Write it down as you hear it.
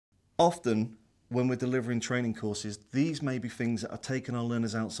Often, when we're delivering training courses, these may be things that are taking our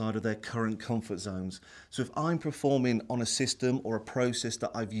learners outside of their current comfort zones. So if I'm performing on a system or a process that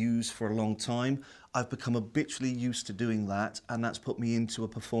I've used for a long time, I've become habitually used to doing that, and that's put me into a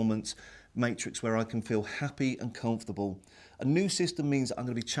performance matrix where I can feel happy and comfortable. A new system means that I'm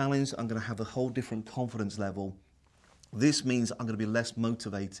going to be challenged, I'm going to have a whole different confidence level. This means I'm going to be less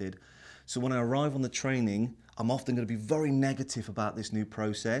motivated. So when I arrive on the training, I'm often going to be very negative about this new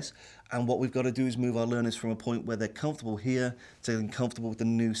process. And what we've got to do is move our learners from a point where they're comfortable here to getting comfortable with the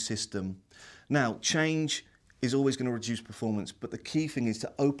new system. Now, change is always going to reduce performance, but the key thing is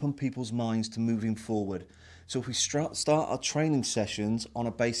to open people's minds to moving forward. So if we start our training sessions on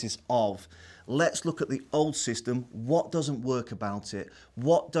a basis of, let's look at the old system, what doesn't work about it,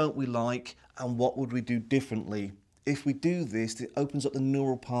 what don't we like, and what would we do differently? If we do this, it opens up the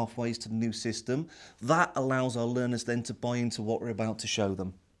neural pathways to the new system. That allows our learners then to buy into what we're about to show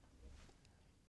them.